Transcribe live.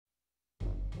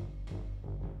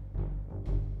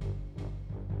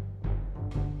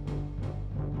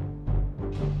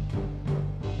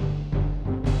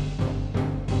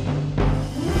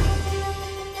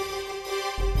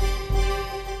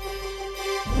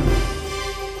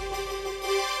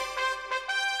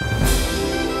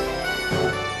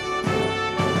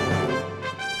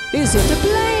Is it a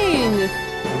plane?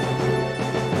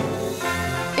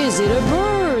 Is it a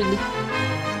bird?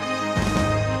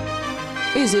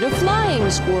 Is it a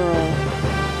flying squirrel?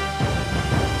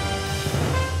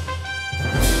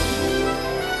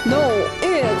 No,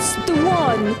 it's the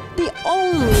one, the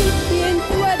only, the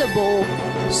incredible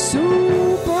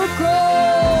Superkut!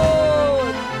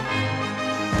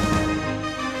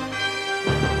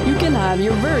 You can have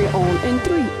your very own in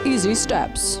 3 easy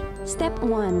steps. Step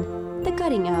 1. The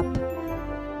cutting up.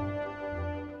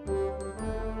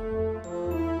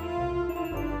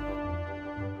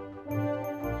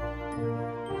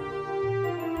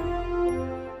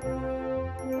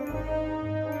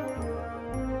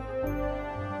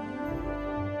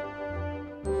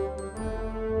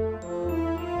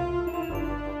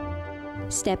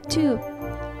 Step 2.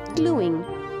 Gluing.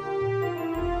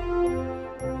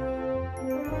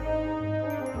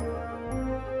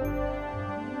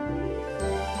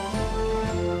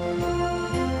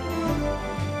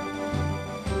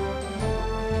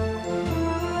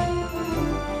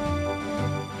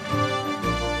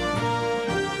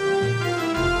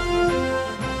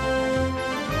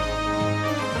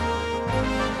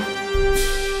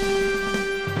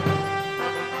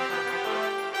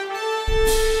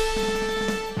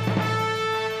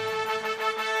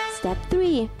 Step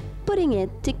 3. Putting it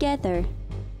together.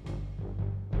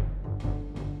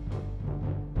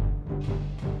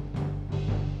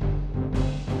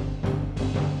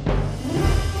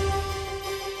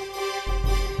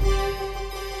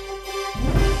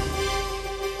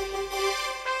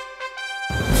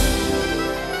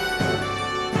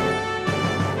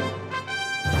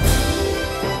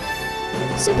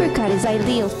 Superkut is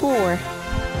ideal for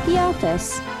the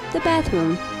office, the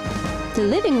bathroom, the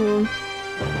living room,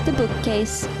 the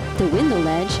bookcase, the window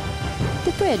ledge,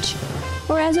 the fridge,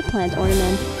 or as a plant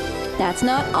ornament. That's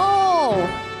not all!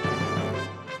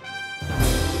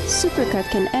 Superkut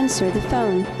can answer the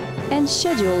phone and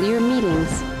schedule your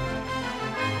meetings.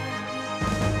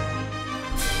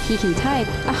 He can type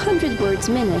 100 words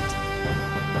a minute.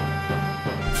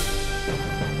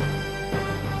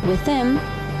 With them,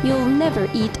 you'll never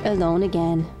eat alone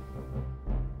again.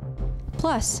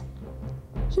 Plus,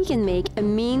 he can make a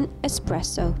mean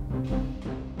espresso.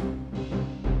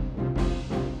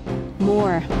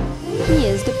 More, he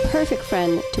is the perfect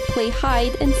friend to play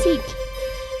hide and seek.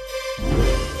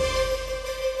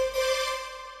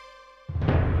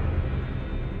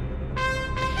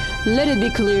 Let it be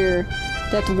clear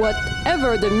that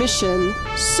whatever the mission,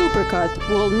 Superkut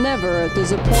will never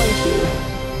disappoint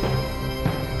you.